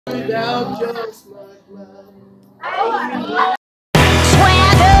down just like mine.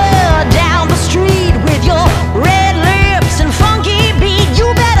 Swagger down the street with your red lips and funky beat.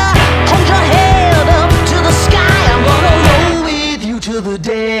 You better hold your head up to the sky. I'm gonna roll with you till the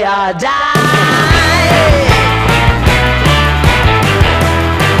day I die.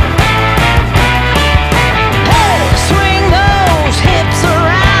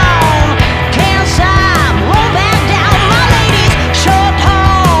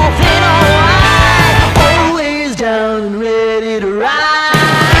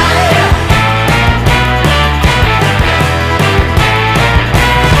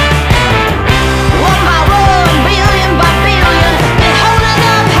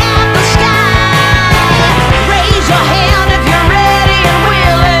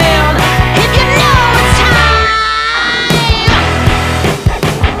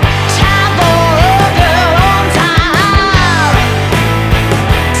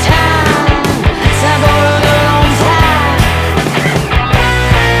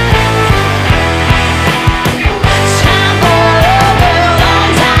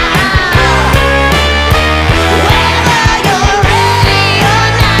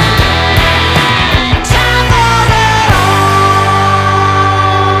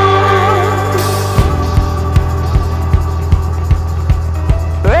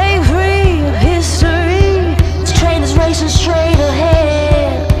 Straight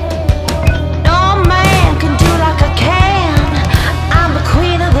ahead, no man can do like I can. I'm the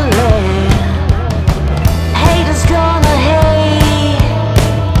queen of the land. Haters gonna hate,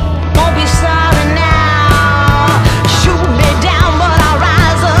 won't be sorry now. Shoot me down, but I'll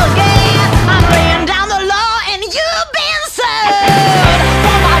rise again. I'm laying down the law, and you've been served.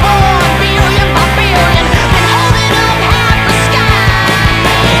 1 billion by billion, been holding up half the sky.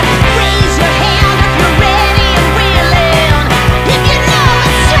 Raise your hand if you're ready and willing. If you know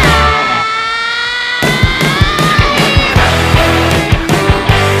it's time.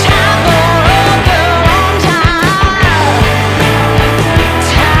 Time for a girl on time.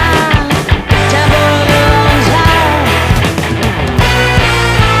 Time for a girl on time.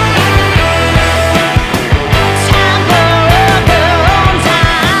 Time for a girl on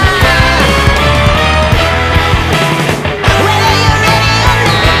time. Whether you're ready or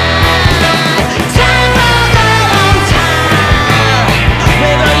not. Time for a girl on time.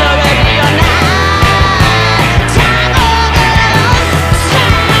 Whether you're ready or not. Time for a girl on time.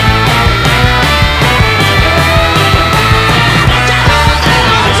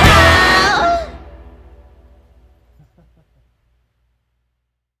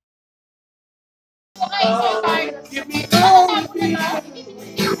 Give me all the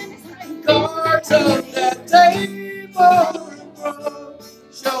cards on that table,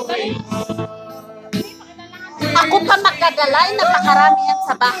 showing Ako pa magdadala, napakarami yan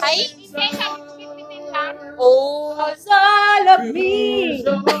sa bahay. Oh, all of me.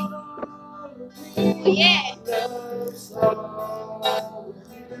 Yeah.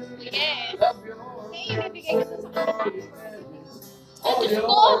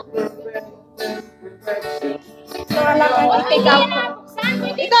 Ito lang ang i-take out ko.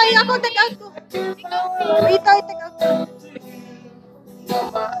 Ito, ako take out ko. Ito, i-take out ko.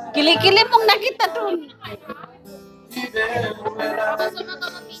 Kili-kili mong nakita dun.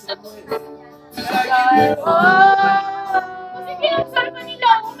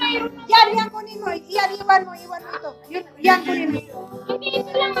 Yan kunin mo. Iwan mo ito. Yan kunin mo.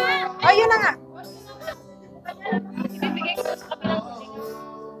 Oh, yun na nga.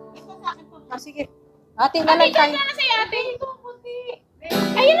 Oh, sige. Ate na lang tayo.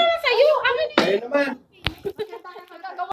 Ayun na lang sa'yo. Ayun naman.